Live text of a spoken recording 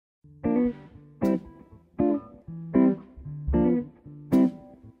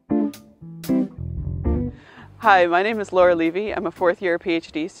Hi, my name is Laura Levy. I'm a fourth-year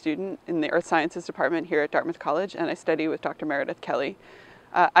PhD student in the Earth Sciences Department here at Dartmouth College, and I study with Dr. Meredith Kelly.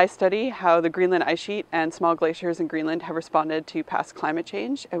 I study how the Greenland ice sheet and small glaciers in Greenland have responded to past climate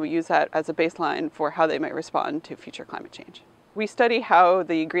change, and we use that as a baseline for how they might respond to future climate change. We study how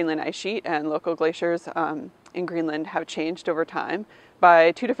the Greenland ice sheet and local glaciers in Greenland have changed over time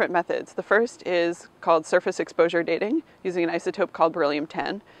by two different methods. The first is called surface exposure dating, using an isotope called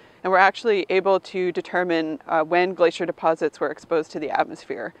beryllium-10. And we're actually able to determine when glacier deposits were exposed to the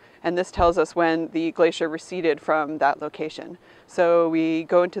atmosphere. And this tells us when the glacier receded from that location. So we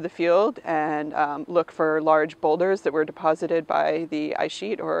go into the field and look for large boulders that were deposited by the ice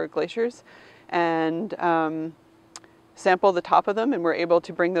sheet or glaciers and sample the top of them. And we're able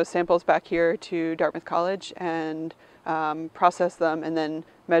to bring those samples back here to Dartmouth College and process them and then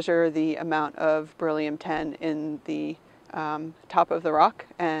measure the amount of beryllium-10 in the top of the rock,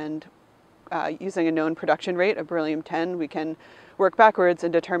 and using a known production rate of beryllium-10, we can work backwards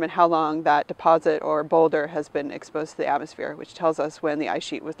and determine how long that deposit or boulder has been exposed to the atmosphere, which tells us when the ice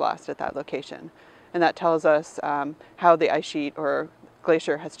sheet was last at that location. And that tells us how the ice sheet or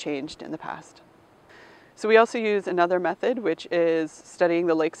glacier has changed in the past. So we also use another method, which is studying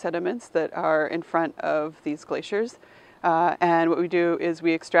the lake sediments that are in front of these glaciers. And what we do is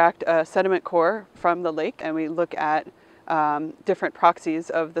we extract a sediment core from the lake and we look at different proxies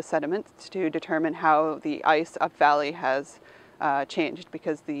of the sediments to determine how the ice up valley has changed,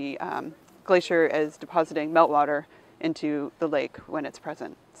 because the glacier is depositing meltwater into the lake when it's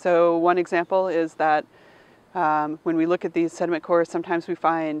present. So one example is that when we look at these sediment cores, sometimes we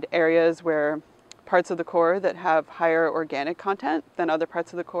find areas where parts of the core that have higher organic content than other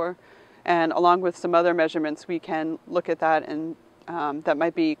parts of the core. And along with some other measurements, we can look at that, and that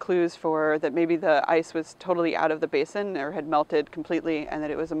might be clues for that maybe the ice was totally out of the basin or had melted completely, and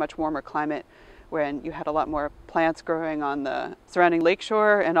that it was a much warmer climate when you had a lot more plants growing on the surrounding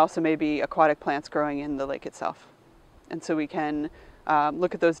lakeshore and also maybe aquatic plants growing in the lake itself. And so we can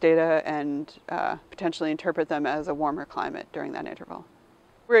look at those data and potentially interpret them as a warmer climate during that interval.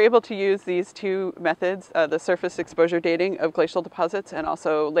 We're able to use these two methods, the surface exposure dating of glacial deposits and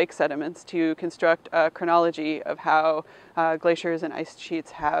also lake sediments, to construct a chronology of how glaciers and ice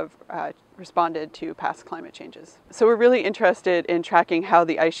sheets have responded to past climate changes. So we're really interested in tracking how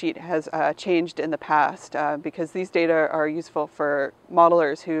the ice sheet has changed in the past because these data are useful for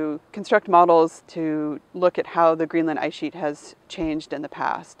modelers who construct models to look at how the Greenland ice sheet has changed in the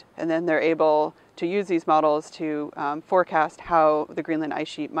past. And then they're able to use these models to forecast how the Greenland ice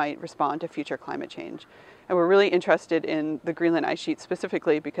sheet might respond to future climate change. And we're really interested in the Greenland ice sheet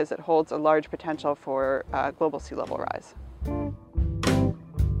specifically because it holds a large potential for global sea level rise.